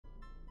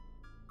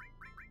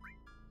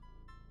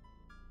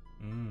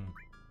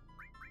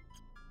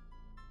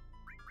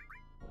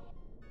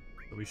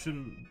But we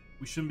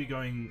shouldn't be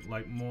going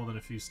like more than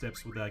a few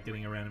steps without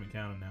getting a random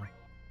encounter now.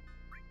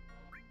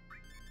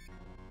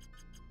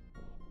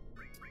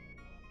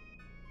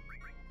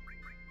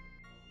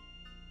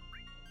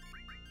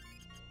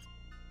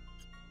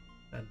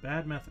 That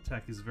bad math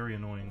attack is very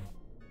annoying.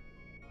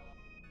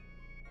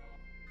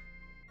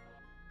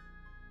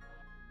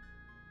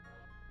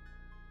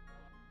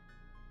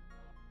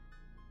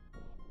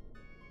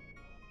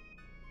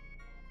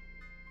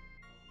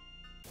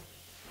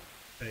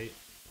 Okay,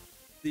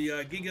 the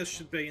Giga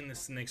should be in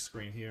this next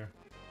screen here.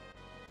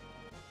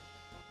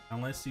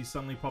 Unless he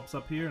suddenly pops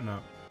up here, no.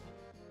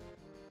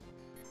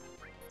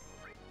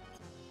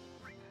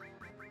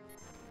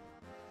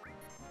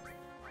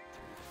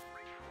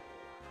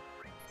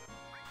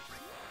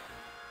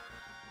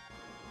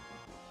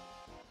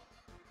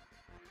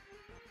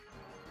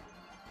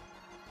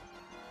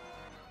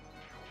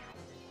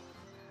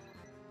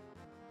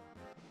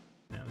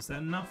 Now, is that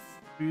enough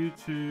for you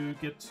to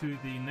get to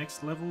the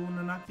next level,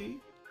 Nanaki?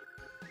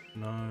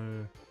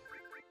 No.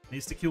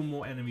 Needs to kill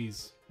more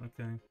enemies.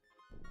 Okay.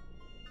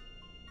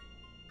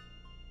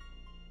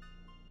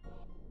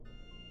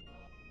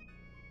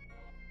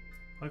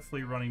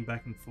 Hopefully running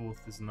back and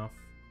forth is enough.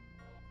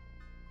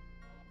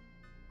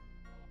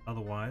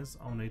 Otherwise,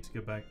 I'll need to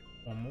go back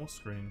one more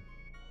screen.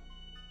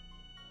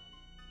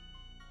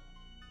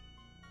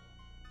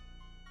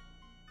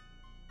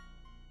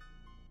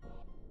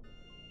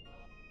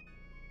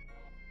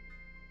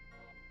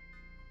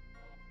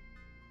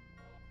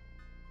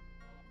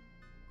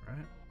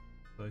 Right.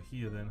 So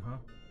here then, huh?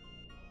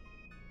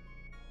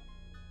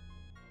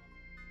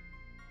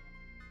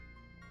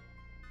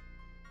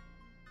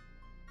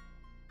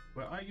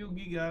 Where are you,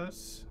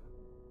 Gigas?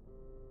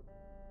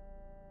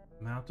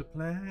 I'm out to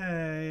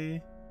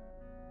play.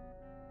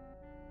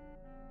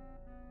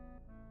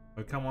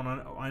 Oh, come on.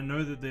 I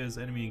know that there's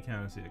enemy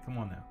encounters here. Come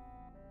on now.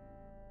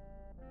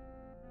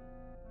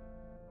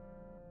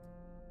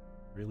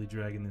 Really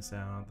dragging this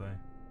out, aren't they?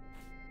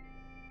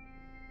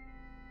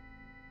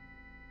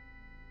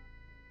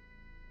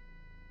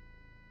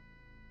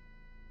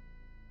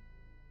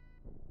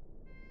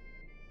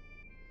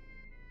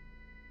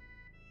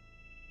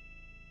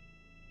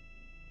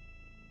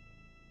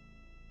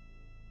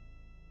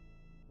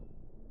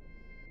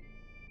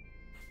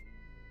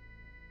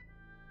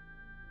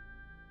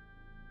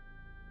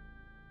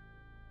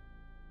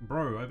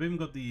 Bro, I've even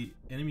got the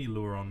enemy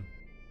lure on.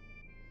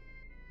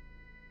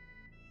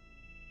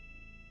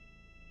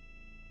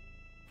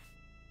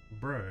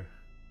 Bro.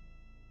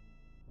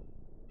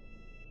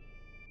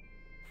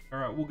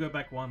 Alright, we'll go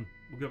back one.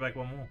 We'll go back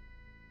one more.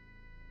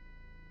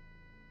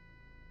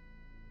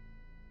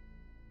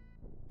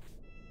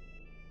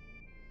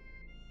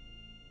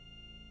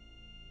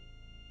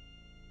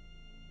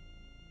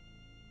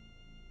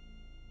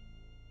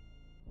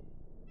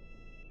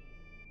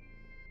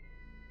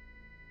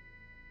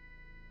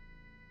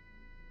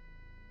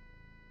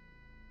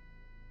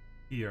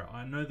 Here,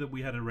 I know that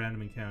we had a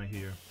random encounter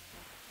here.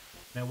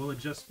 Now, will it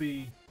just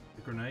be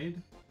the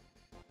grenade?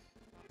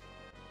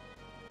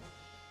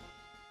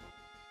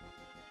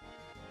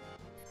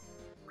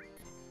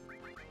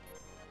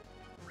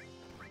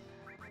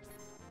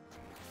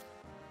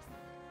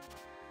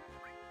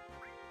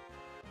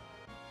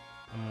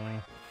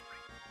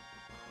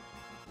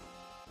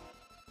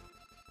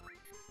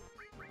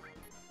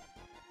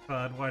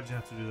 Bud, why'd you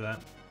have to do that?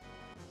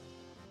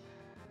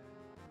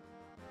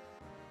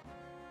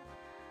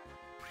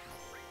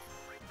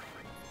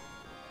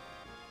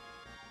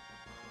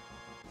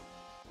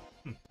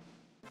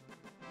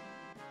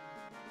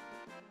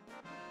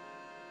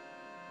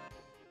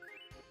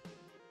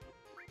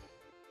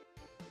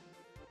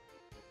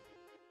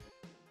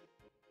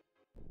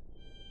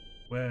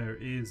 Where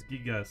is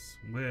Gigas?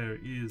 Where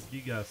is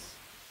Gigas?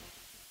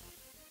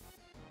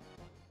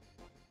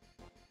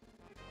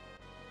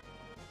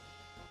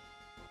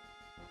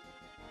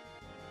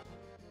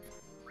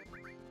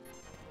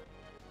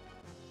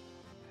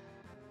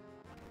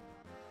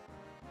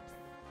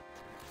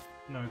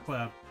 No,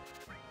 Cloud.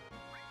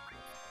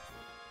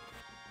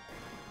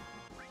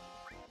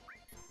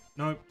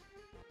 Nope.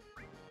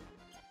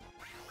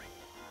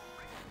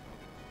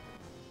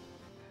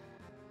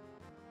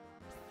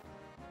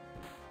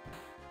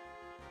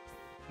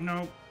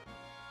 No.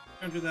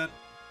 Don't do that.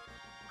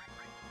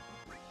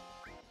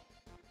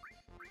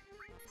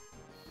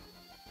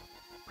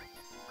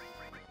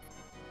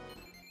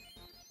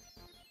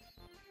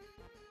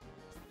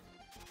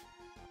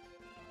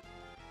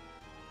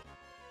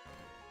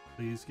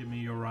 Please give me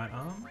your right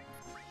arm.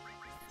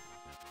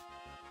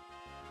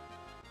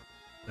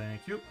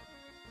 Thank you.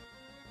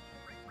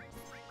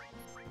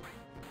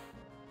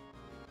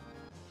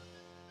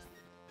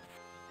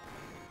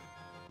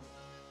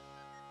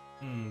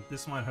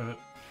 This might hurt.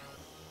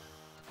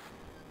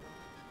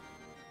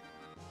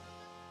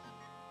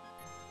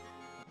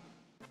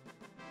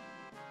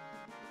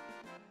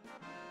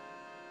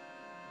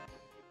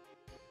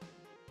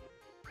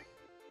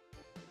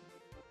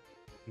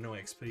 No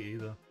XP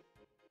either.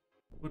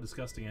 What a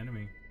disgusting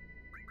enemy.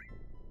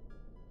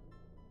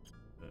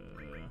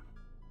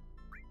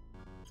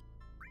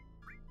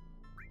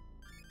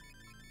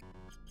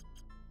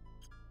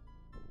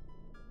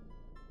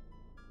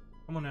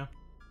 Come on now.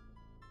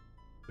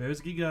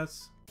 Where's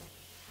Gigas?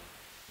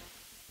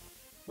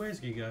 Where's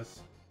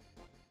Gigas?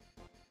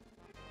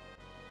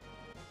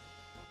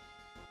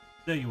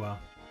 There you are.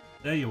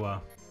 There you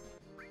are.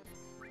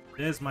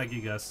 There's my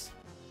Gigas.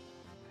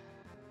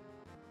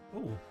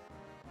 Oh.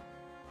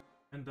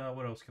 And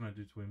what else can I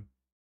do to him?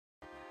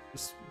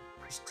 Just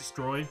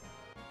destroy.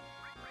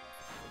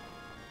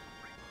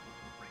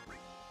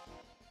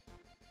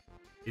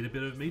 Get a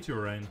bit of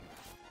meteor rain.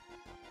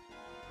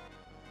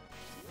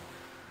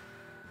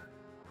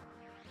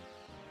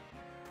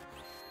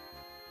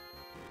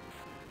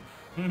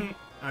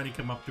 I only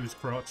come up to his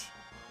crotch.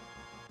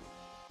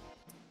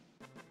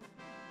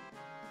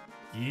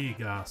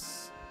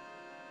 Gigas.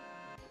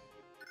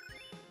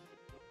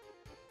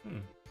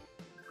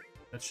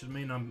 That should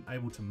mean I'm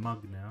able to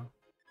mug now.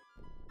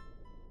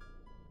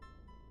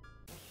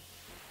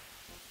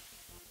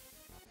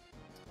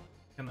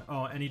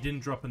 Oh, and he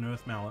didn't drop an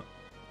Earth Mallet,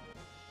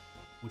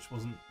 which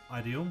wasn't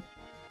ideal.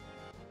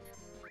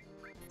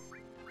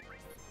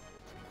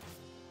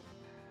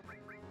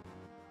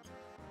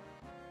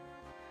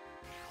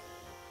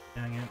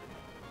 Dang it.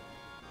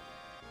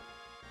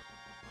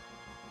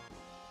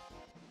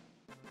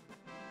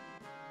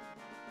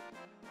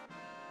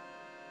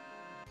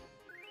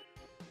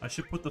 I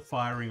should put the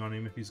firing on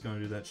him if he's going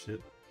to do that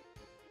shit.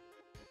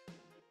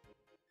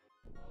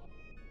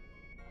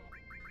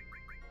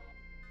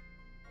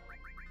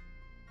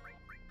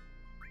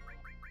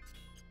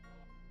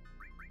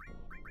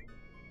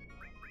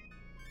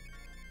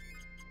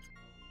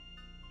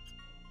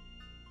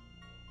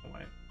 Oh,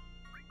 wait.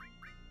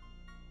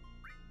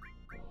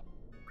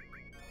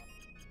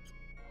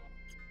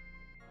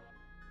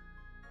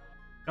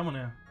 Come on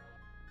now.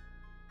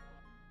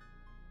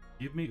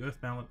 Give me Earth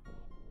Mallet.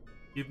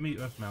 Give me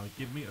Earth Mallet.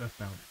 Give me Earth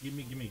Mallet. Give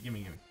me.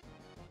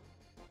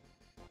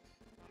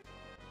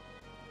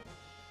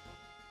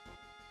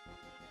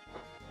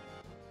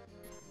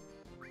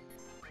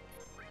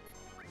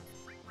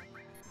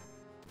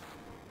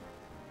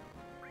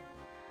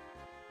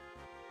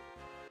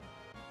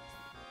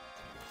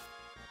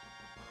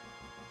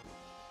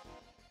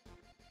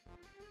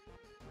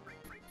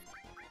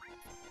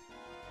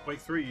 Wake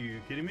 3,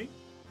 you kidding me?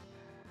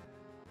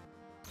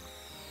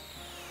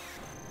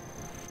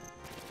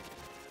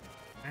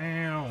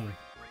 Ow.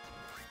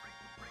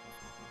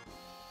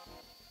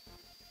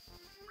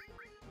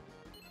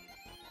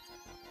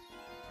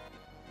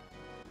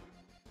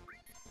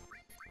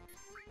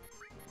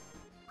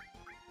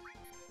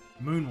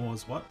 Moon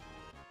Wars, what?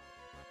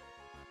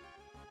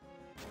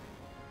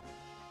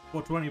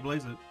 420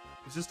 blaze it.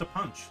 It's just a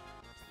punch.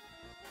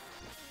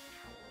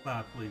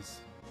 Ah, please.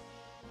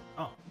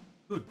 Oh,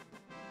 good.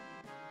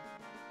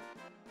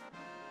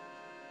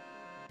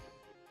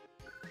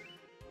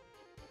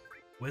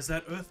 Where's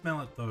that Earth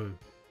Mallet, though?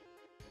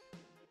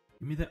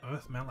 Give me that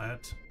Earth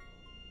Mallet.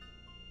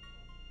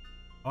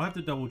 I'll have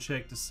to double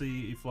check to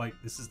see if, like,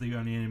 this is the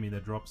only enemy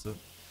that drops it.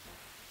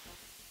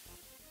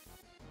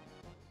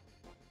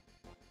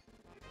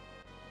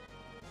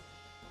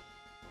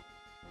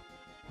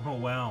 Oh,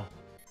 wow.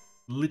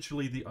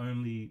 Literally the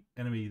only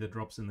enemy that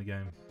drops in the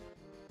game.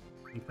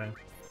 Okay.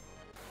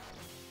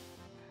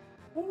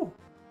 Ooh.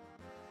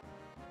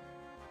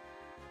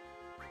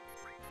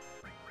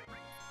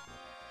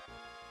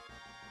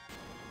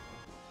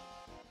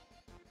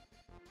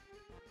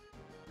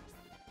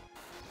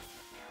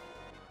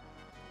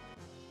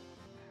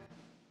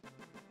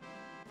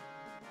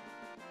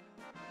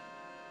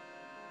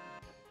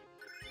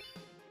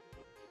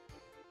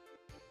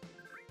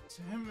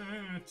 Damn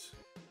it!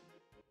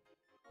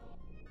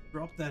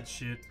 Drop that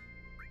shit.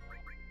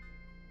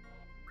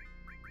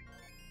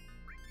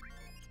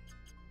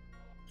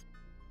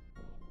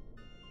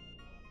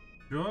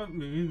 Drop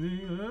me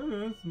the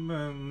Earth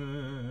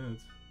Mallet.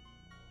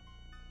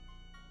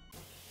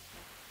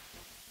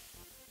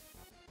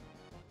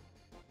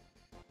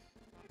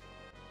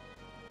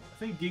 I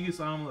think Gigas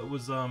Armlet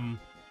was the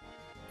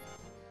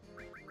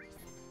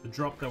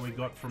drop that we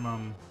got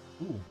from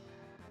ooh.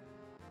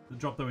 The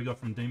drop that we got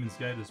from Demon's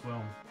Gate as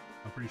well,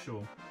 I'm pretty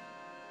sure.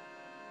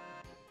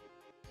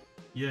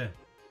 Yeah.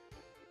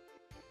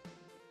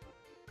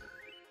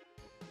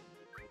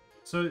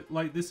 So,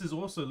 like, this is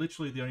also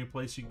literally the only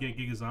place you can get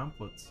Gigas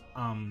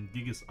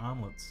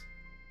Armlets.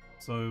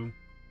 So,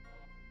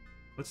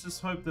 let's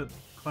just hope that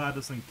Cloud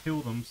doesn't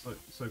kill them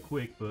so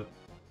quick, but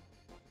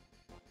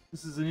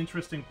this is an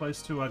interesting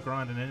place to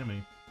grind an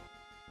enemy.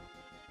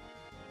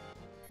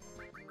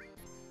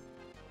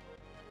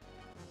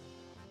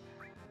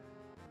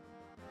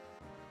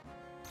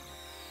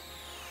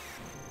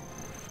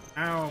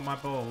 Ow, my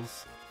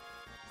balls.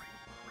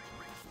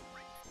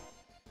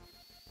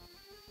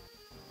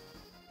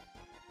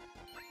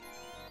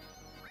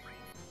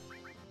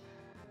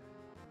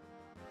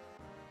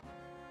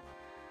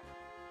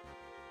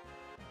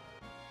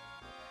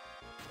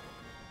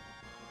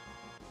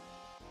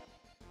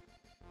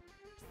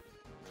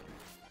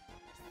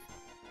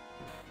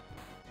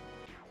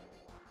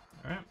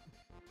 Alright.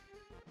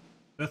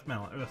 Earth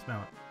Mallet, Earth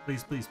Mallet.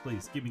 Please, please,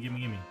 please. Gimme, gimme,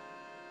 gimme.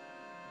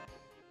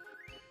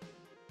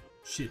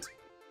 Shit.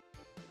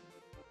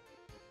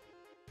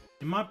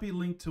 It might be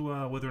linked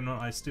to whether or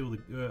not I steal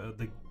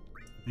the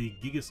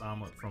Gigas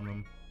armlet from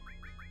them.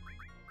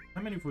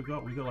 How many have we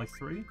got? We got like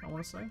 3, I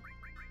want to say.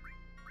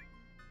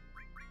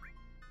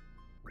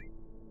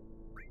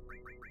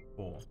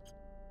 4.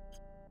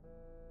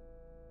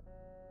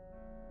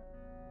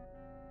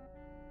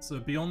 So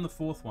beyond the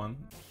 4th one,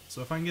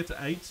 so if I can get to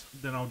 8,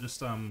 then I'll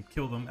just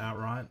kill them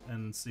outright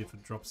and see if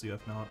it drops the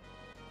Earth Mallet.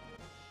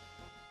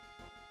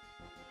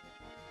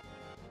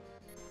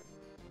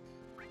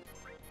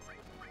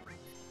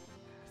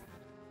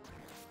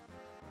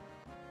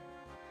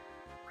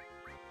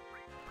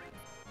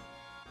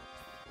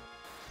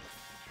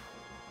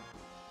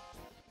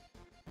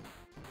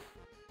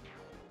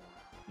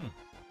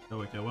 That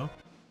worked out well.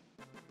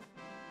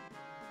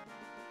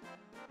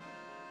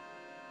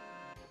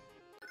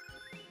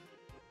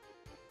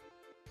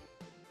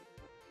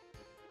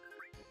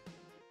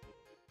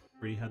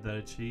 We had that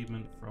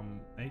achievement from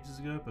ages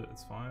ago, but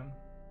it's fine.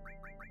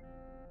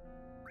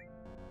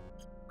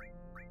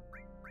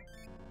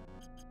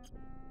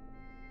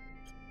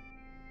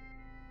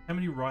 How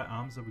many right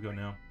arms have we got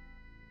now?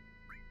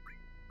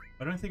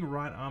 I don't think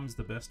right arm's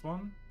the best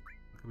one.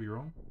 I could be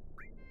wrong.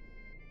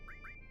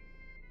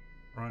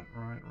 Right.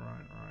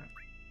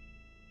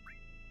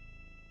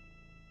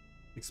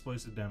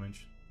 Explosive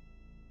damage.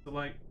 So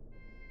like...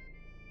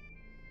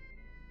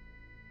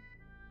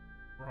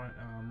 Right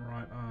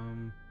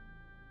arm...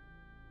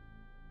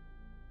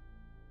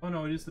 Oh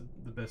no, it is the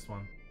best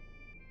one.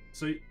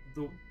 So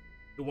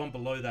the one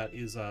below that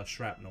is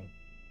shrapnel.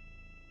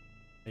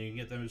 And you can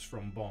get those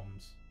from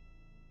bombs.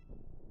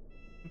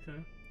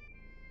 Okay.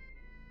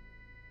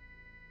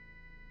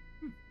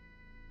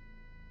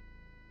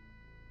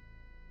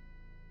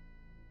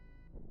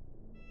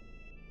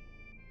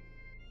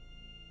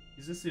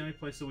 Is this the only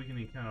place that we can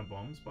encounter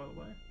bombs, by the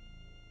way?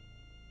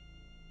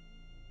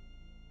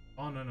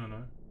 Oh, no.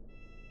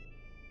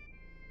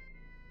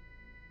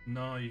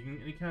 No, you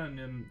can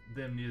encounter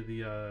them near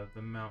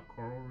the Mount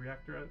Coral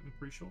reactor, I'm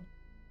pretty sure.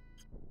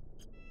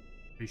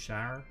 Pretty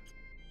sure.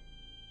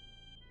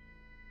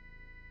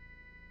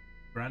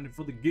 Branded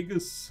for the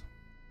Gigas.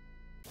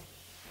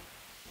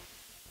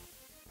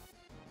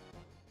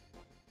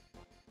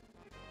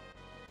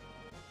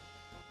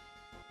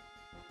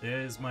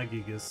 There's my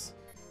Gigas.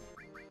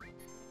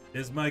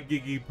 There's my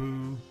Giggy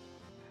Poo.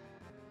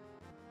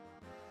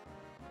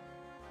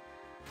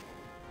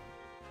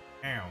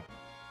 Ow.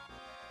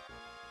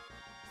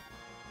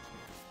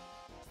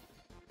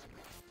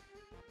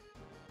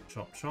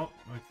 Chop chop,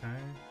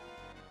 okay.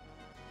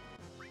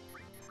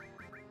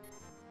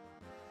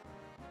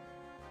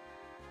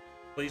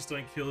 Please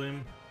don't kill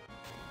him.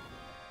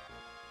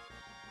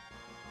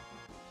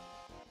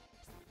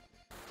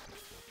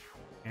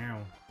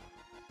 Ow.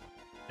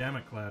 Damn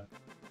it, Clad.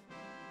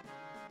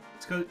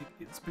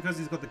 It's because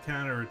he's got the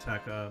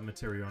counter-attack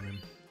materia on him.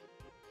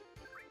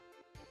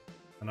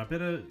 And I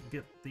better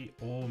get the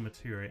ore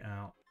materia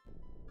out.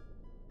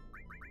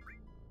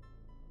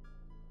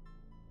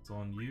 It's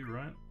on you,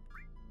 right?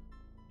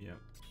 Yeah.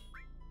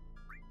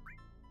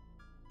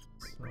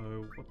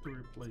 So, what to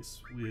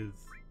replace with?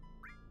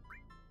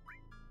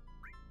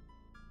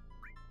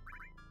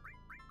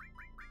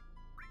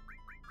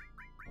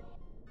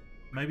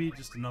 Maybe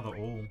just another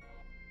ore.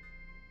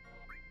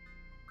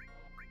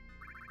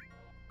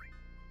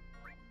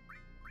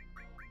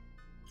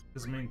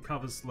 Because, I mean,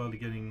 cover's slowly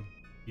getting...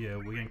 Yeah,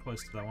 we're getting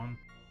close to that one.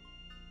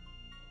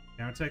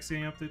 Counterattack's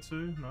getting up there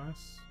too.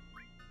 Nice.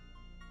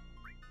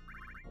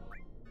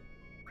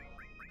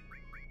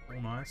 All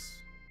nice.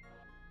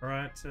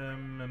 Alright, Yep.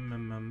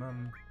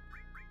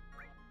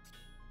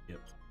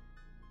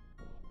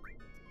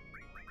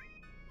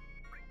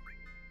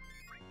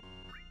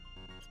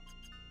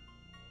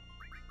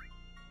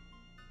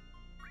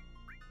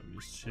 Let me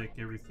just check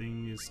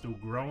everything is still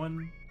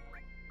growing.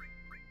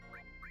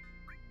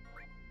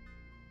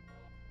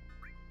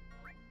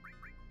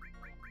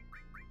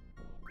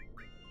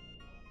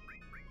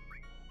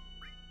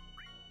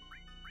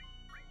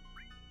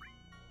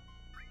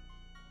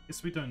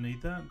 Guess we don't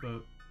need that,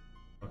 but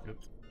fuck it.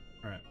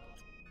 Alright.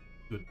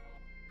 Good.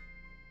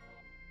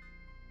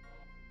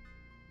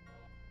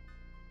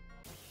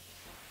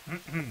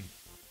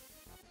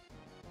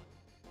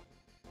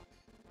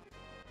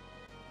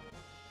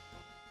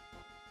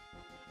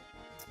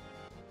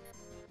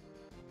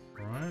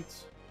 Right.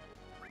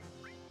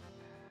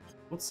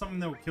 What's something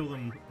that will kill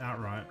them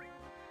outright?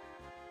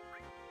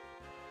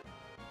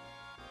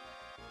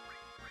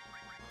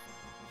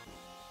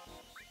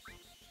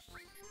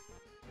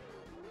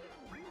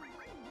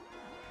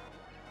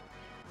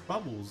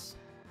 Bubbles.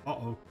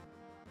 Uh-oh.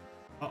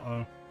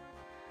 Uh-oh.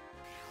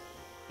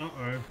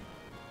 Uh-oh.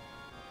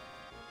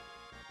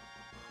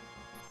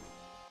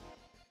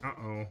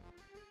 Uh-oh.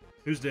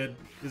 Who's dead?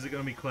 Is it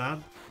gonna be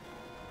Cloud?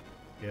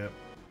 Yep.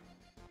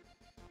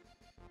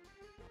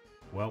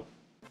 Well.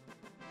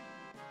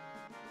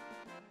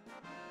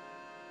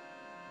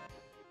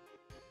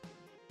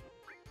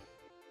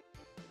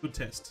 Good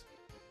test.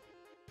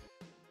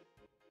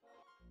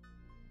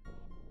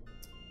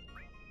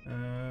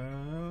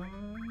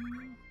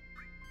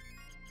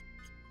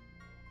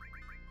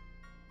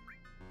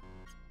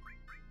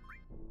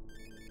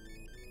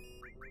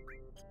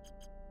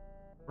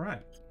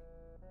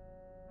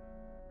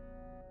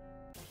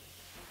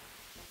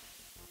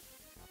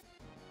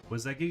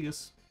 Where's that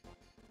Gigas?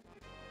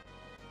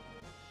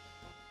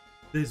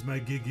 There's my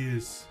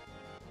Gigas.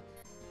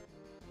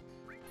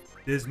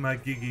 There's my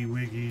Giggy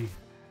Wiggy.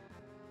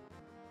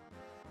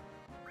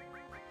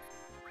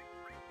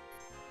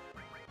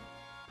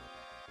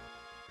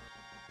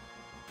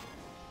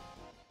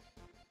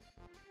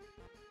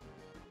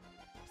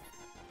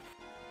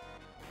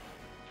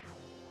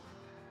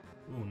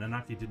 Ooh,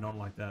 Nanaki did not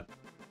like that.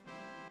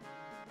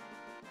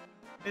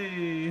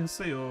 Hey,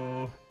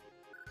 Haseo.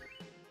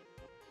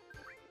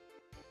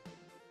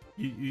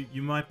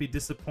 You might be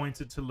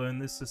disappointed to learn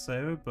this,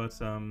 Haseo, but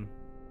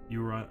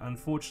you were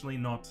unfortunately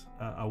not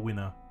a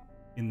winner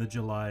in the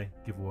July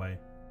giveaway.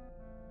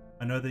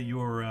 I know that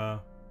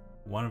you're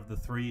one of the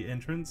 3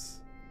 entrants,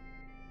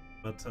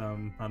 but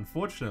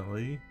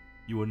unfortunately,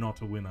 you were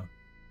not a winner.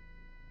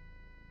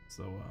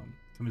 So,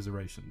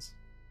 commiserations.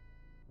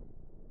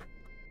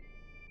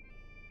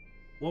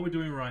 What we're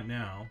doing right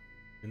now,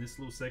 in this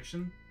little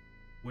section,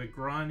 we're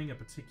grinding a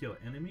particular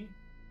enemy.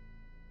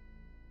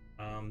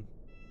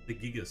 The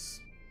Gigas.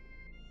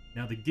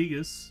 Now the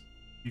Gigas,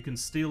 you can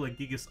steal a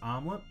Gigas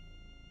armlet.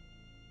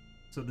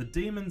 So the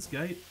Demon's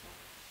Gate,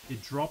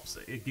 it drops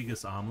a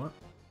Gigas armlet.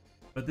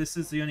 But this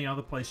is the only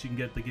other place you can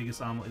get the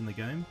Gigas armlet in the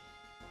game.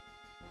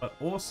 But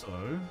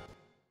also,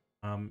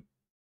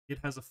 it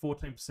has a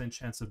 14%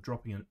 chance of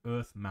dropping an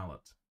Earth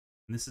Mallet.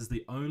 And this is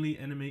the only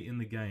enemy in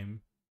the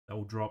game that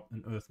will drop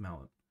an Earth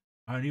Mallet.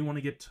 I only want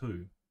to get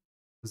 2.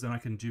 Because then I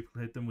can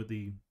duplicate them with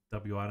the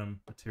W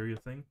item materia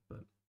thing.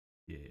 But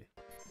yeah.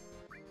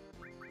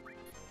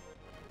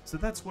 So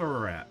that's where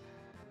we're at.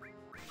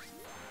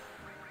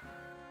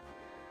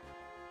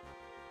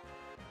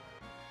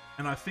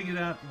 And I figured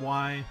out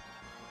why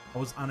I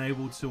was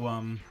unable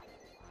to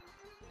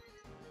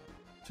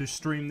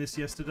stream this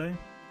yesterday.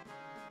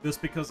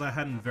 Just because I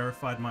hadn't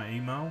verified my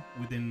email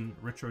within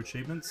Retro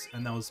Achievements,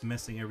 and that was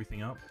messing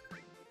everything up.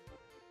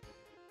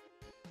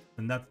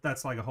 And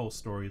that's like a whole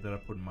story that I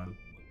put in my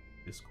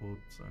Discord,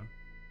 so...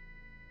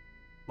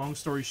 Long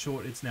story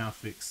short, it's now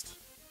fixed.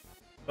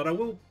 But I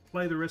will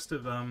play the rest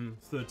of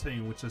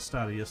 13, which I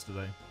started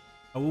yesterday.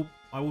 I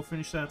will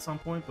finish that at some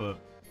point, but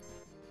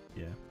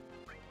yeah.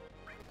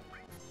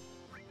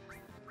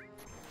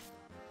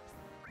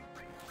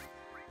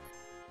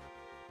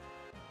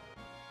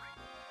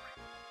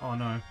 Oh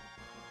no.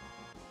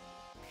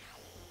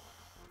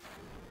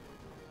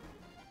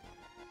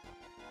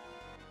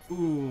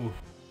 Ooh.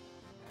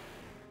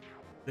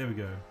 There we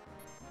go.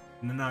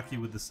 Nanaki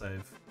with the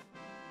save.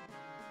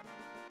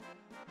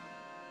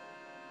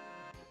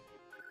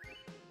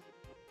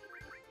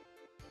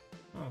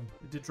 Oh,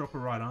 it did drop a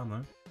right arm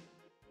though.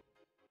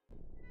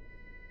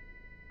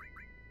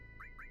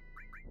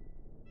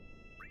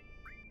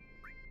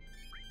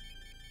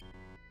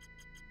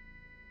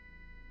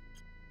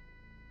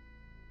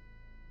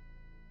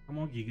 Come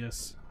on,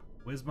 Gigas.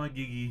 Where's my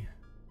Giggy?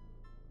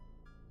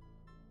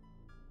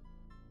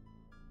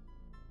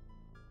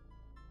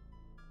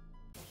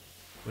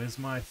 Where's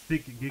my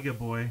thick Giga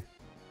boy?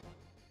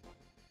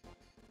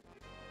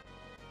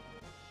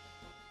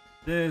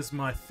 There's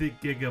my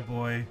thick Giga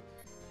boy.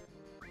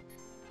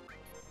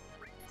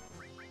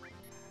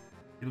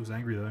 He looks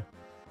angry though.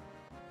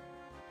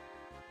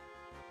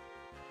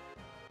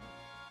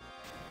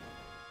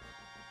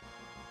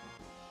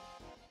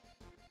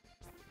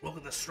 Look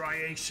at the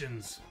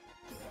striations.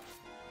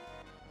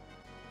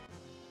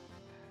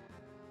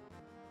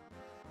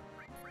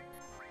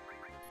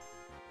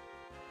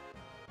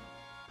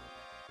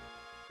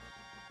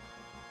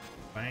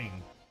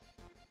 Bang.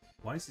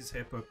 Why is his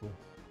hair purple?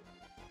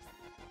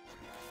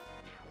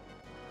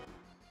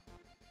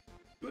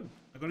 Good.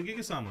 I got a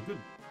Giga armor. Good.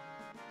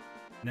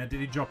 Now,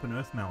 did he drop an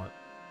Earth Mallet?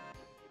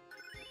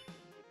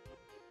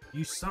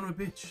 You son of a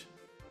bitch.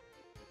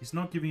 He's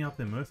not giving up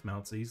them Earth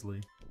Mallets easily.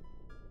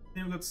 I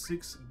think we've got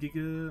 6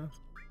 Giga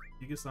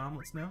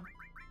armlets now.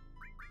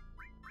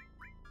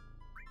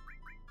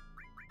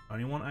 I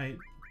only want 8.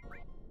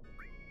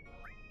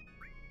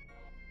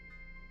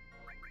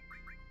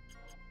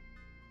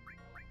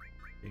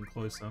 Getting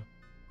closer.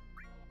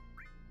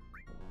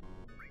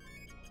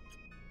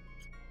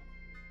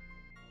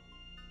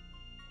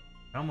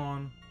 Come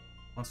on.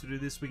 Once we do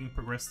this, we can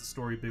progress the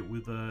story a bit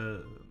with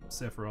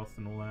Sephiroth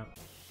and all that.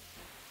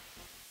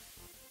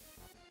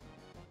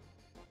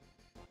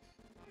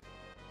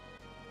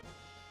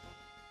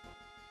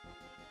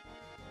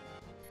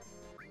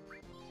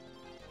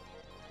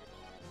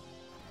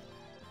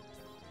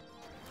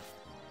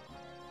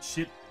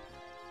 Shit.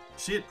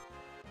 Shit.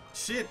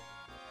 Shit.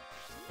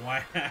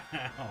 Wow.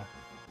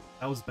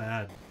 That was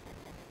bad.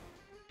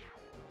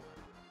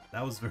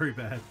 That was very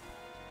bad.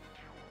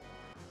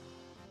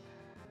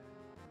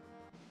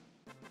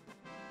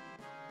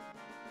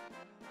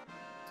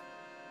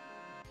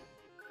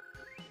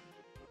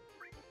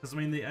 Because, I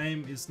mean, the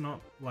aim is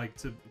not, like,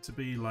 to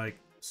be, like,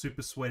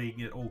 super sweaty and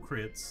get all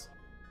crits.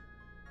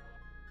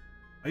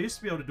 I used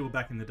to be able to do it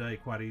back in the day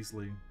quite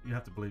easily. You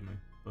have to believe me.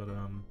 But,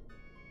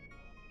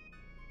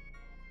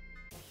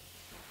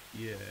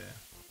 yeah.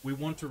 We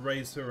want to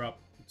raise her up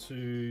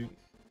to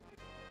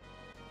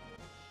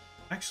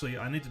Actually,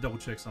 I need to double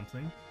check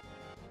something.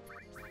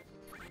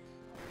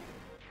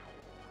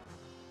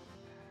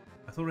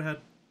 I thought I had...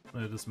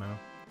 No, it doesn't matter.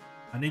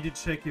 I need to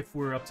check if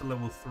we're up to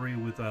level 3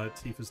 with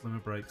Tifa's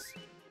limit breaks.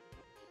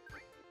 I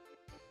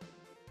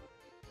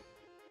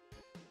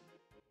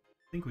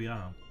think we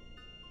are.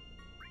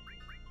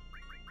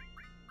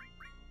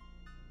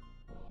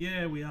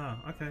 Yeah, we are.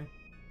 Okay.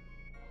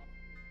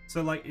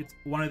 So, like, it's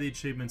one of the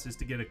achievements is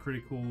to get a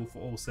critical for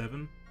all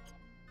 7.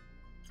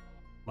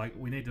 Like,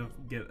 we need to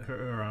get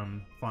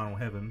her final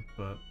heaven,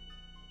 but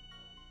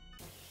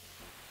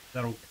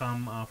that'll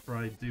come after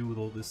I deal with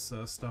all this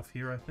stuff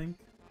here, I think.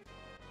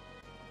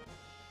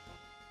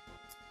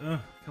 Ugh,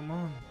 come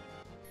on.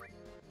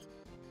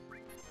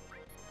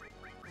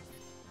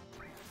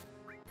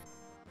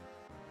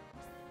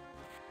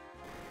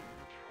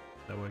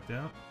 That worked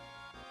out.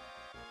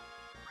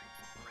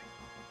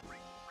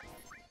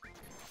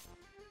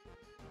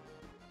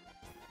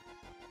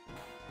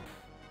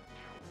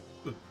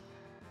 Good.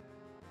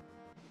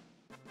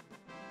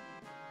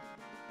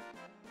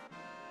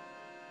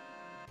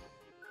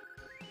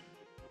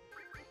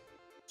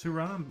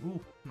 Turan, ooh,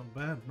 not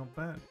bad, not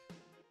bad.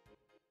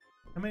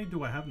 How many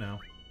do I have now?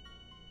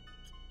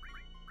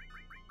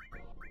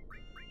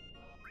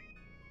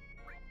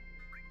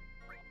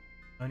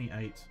 Only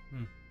 8.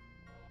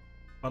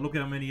 But look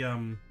at how many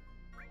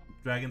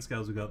dragon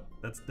scales we got.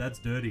 That's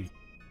dirty.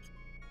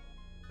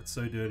 That's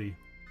so dirty.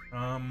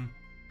 Right.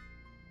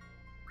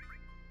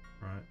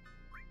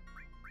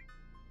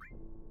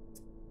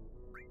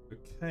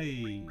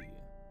 Okay.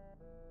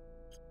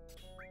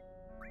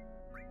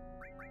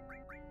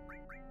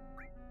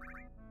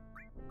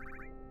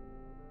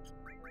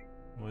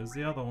 Where's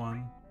the other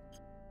one?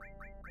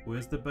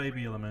 Where's the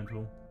baby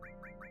elemental?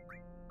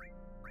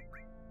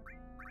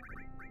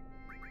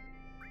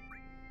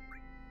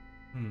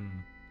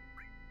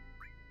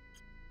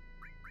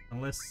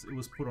 Unless it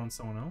was put on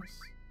someone else?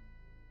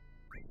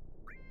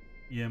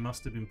 Yeah, it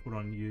must have been put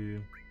on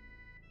you.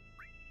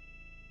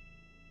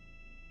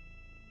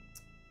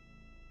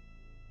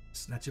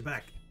 Snatch it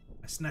back!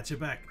 I snatch it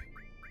back!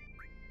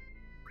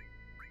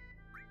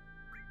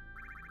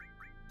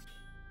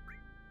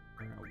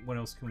 What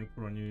else can we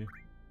put on you?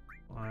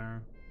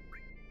 Fire.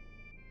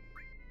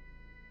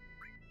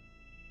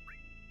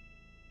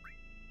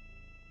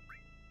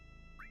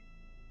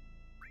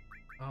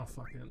 Oh,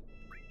 fuck it.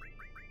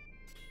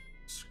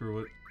 Screw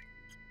it.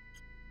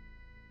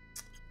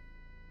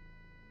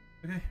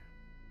 Okay.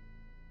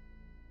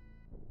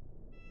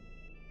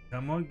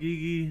 Come on,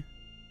 Gigi.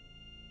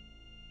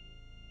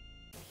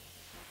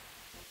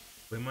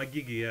 Where my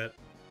Gigi at?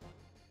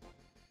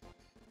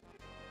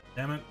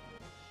 Damn it.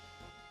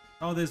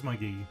 Oh, there's my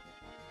Gigi.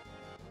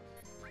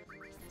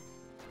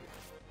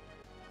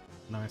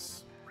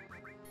 Nice.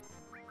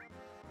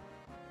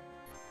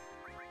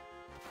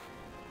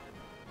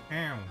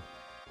 Ow.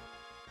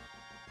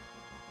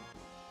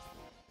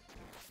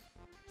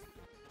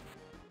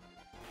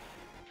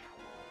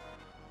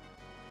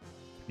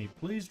 Can you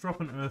please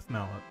drop an Earth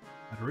Mallet?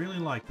 I'd really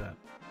like that.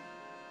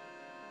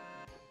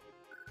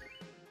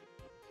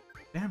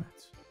 Damn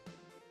it.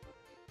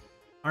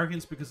 I reckon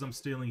it's because I'm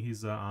stealing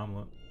his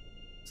armlet.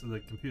 So the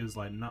computer's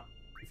like, nah,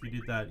 if you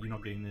did that, you're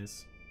not getting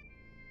this.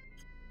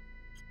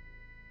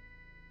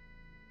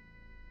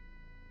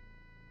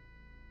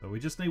 So we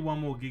just need one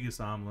more Gigas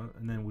armlet,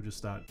 and then we'll just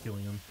start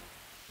killing him.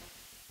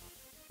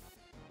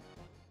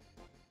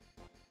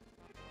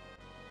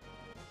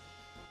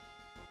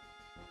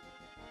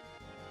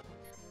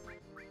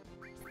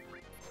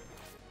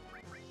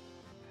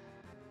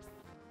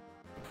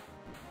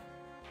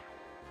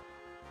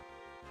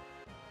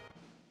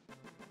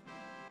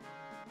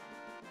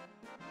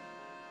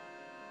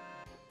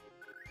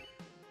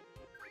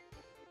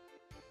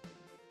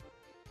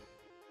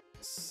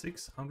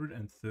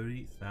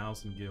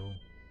 $630,000 gil.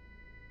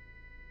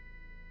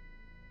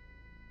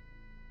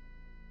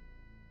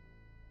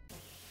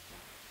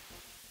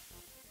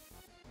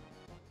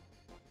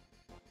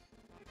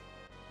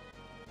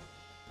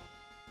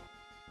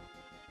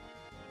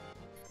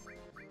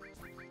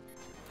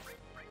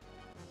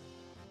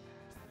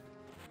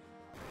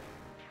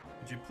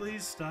 Would you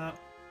please start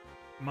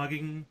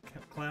mugging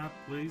Cloud,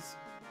 please?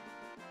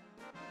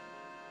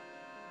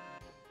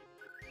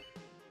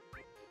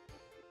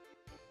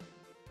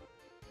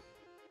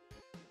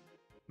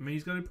 I mean,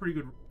 he's got a pretty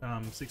good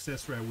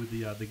success rate with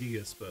the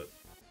Gigas, but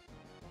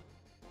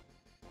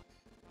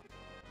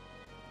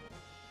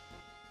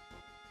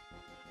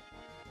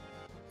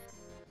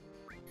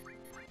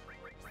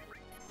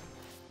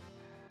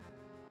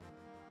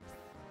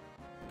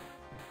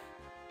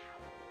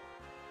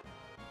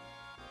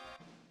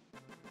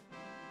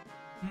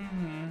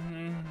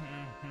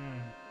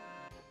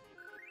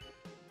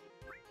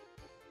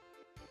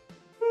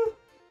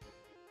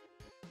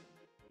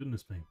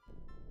goodness me.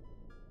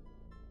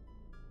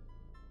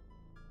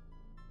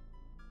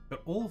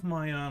 But all of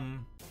my,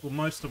 well,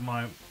 most of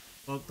my,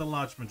 well, the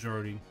large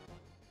majority,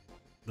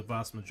 the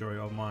vast majority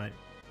of my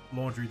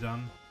laundry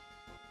done.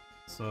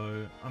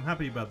 So, I'm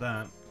happy about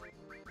that.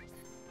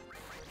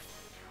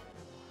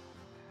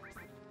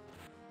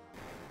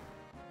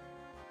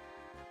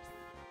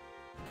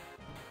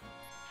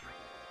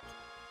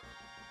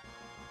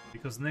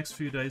 Because the next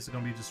few days are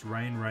going to be just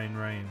rain, rain,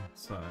 rain,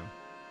 so...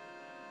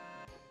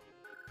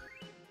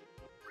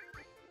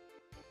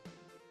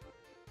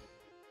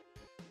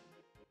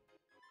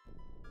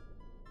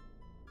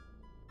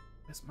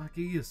 Where's my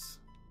Gigas?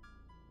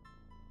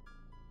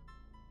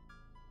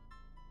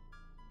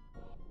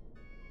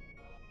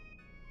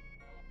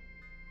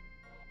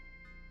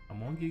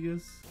 Come on,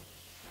 Gigas.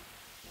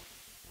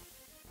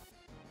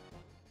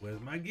 Where's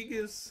my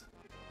Gigas?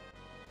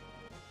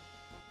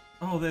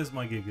 Oh, there's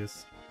my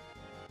Gigas.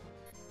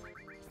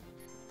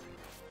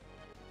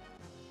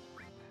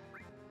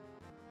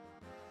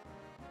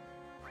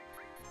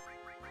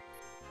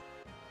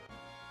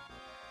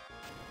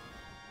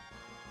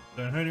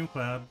 Don't hurt him,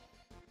 Cloud.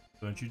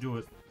 Don't you do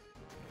it.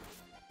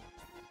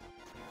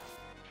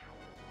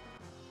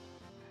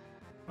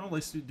 Oh, at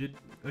least you did.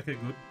 Okay,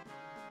 good.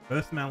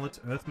 Earth Mallet,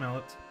 Earth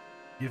Mallet.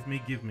 Give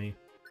me, give me.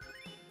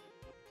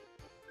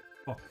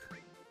 Fuck.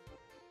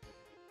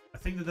 I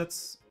think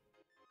that's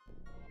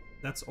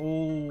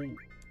all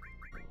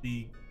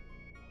the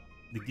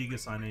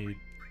Gigas I need.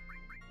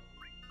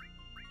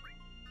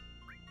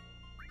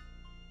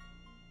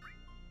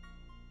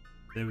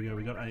 There we go,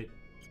 we got 8.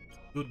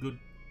 Good, good.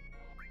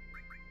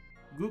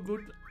 Good,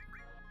 good.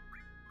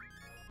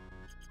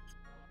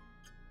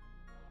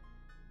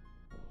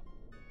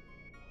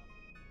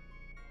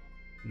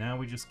 Now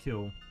we just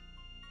kill.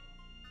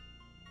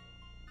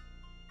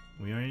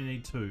 We only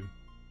need 2.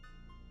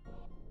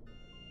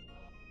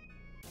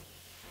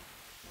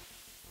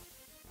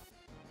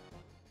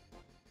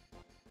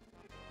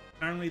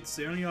 Apparently it's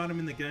the only item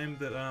in the game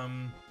that,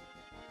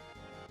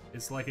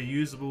 it's like a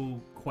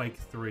usable Quake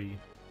 3.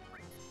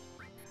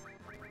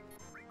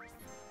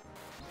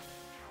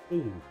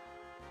 Ooh.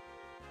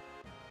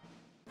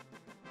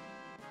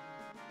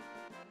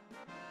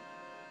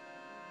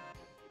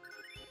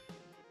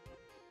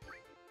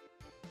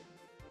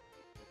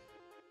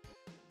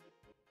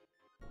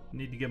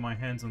 Need to get my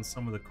hands on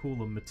some of the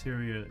cooler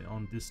materia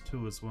on disc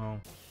 2 as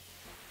well.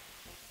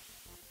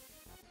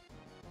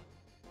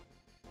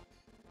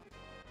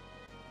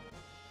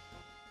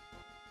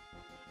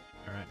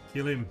 Alright,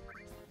 kill him.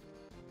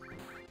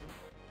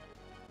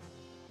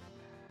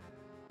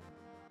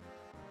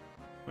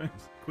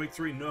 Quake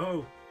 3,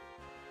 no!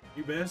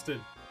 You bastard!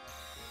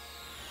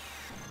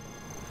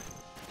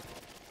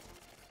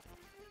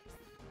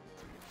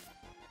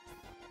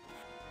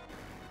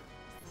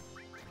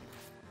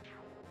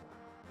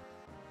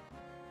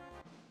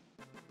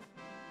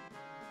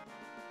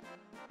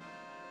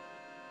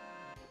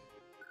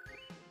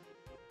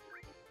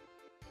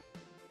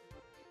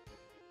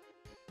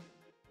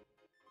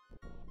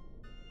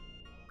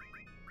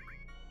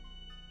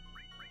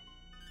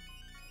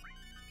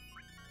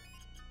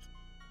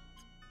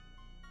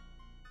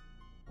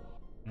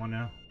 Come on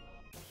now.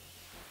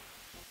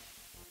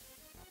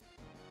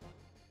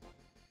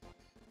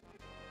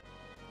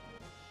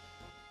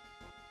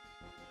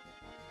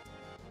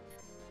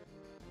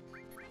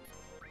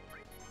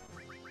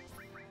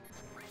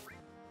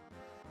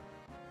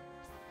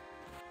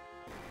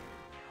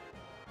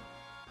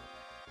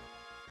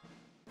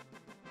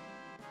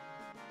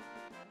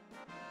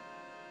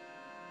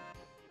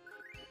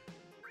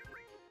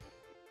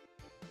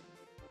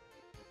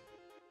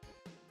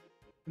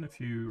 And a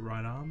few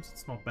right arms,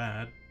 it's not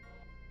bad.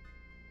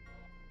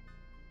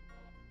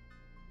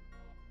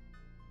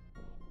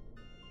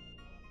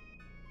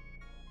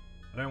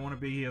 I don't want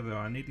to be here though,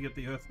 I need to get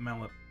the Earth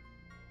Mallet.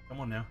 Come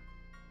on now.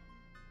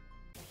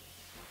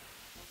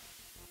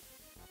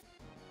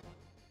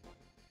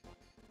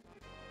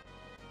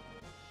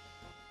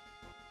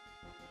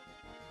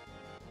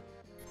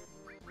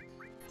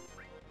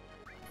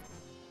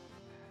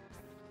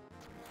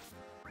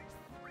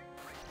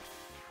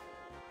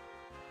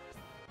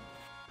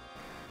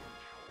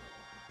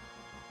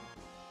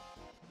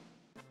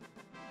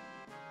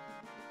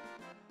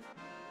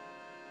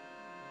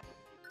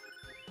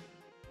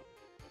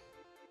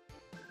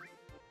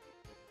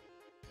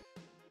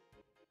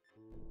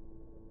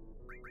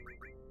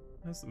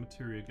 How's the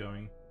materia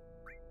going?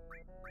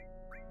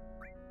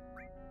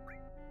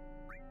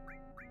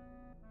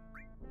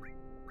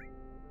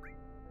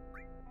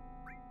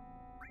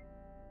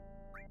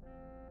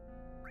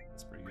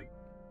 That's pretty good.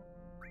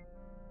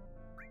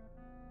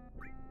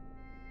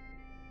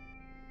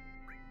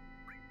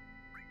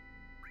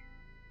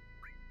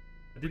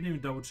 I didn't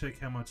even double check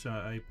how much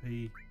AP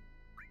we're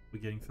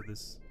getting for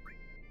this.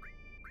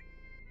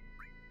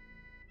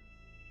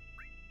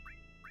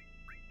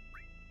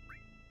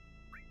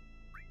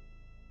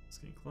 It's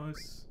getting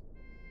close.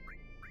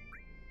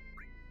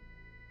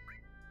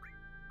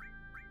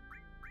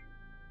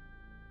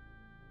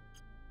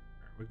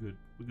 Alright, we're good.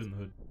 We're good in the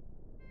hood.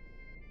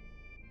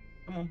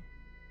 Come on.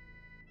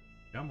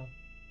 Come on.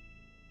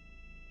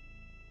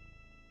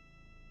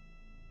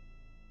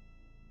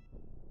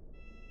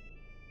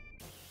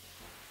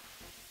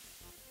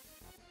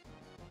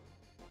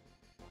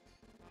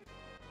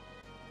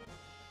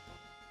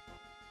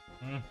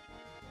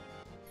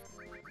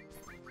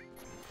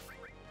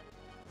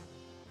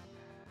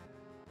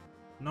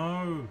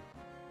 No!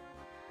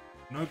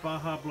 No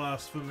Baja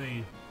Blast for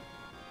me.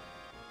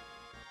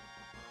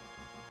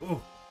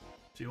 Oh,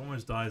 she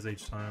almost dies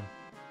each time.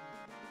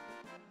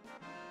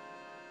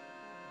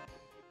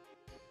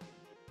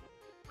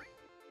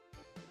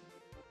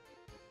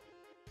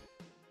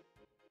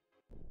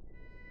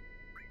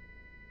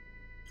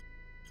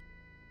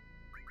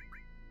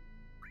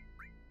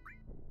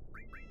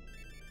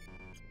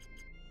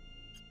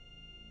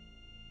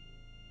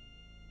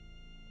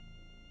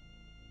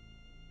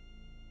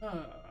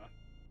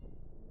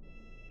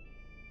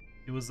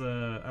 It was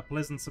a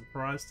pleasant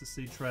surprise to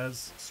see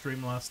Traz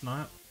stream last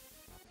night.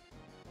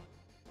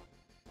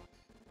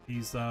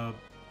 He's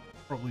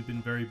probably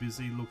been very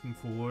busy looking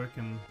for work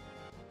and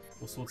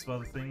all sorts of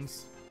other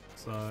things,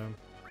 so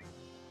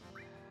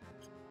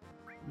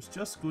it was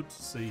just good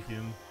to see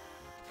him.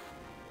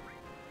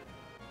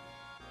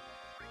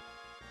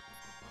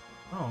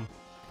 Oh,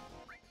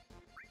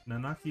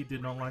 Nanaki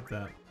did not like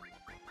that.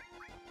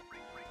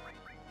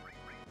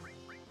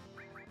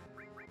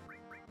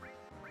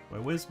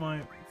 Wait, where's my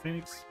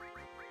Phoenix?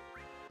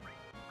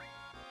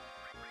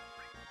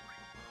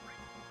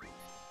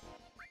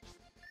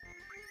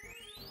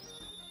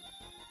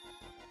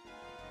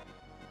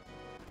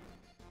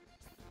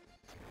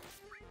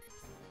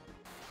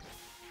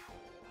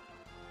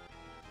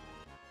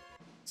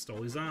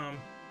 Stole his arm.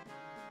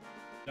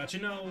 Got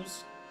your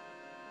nose.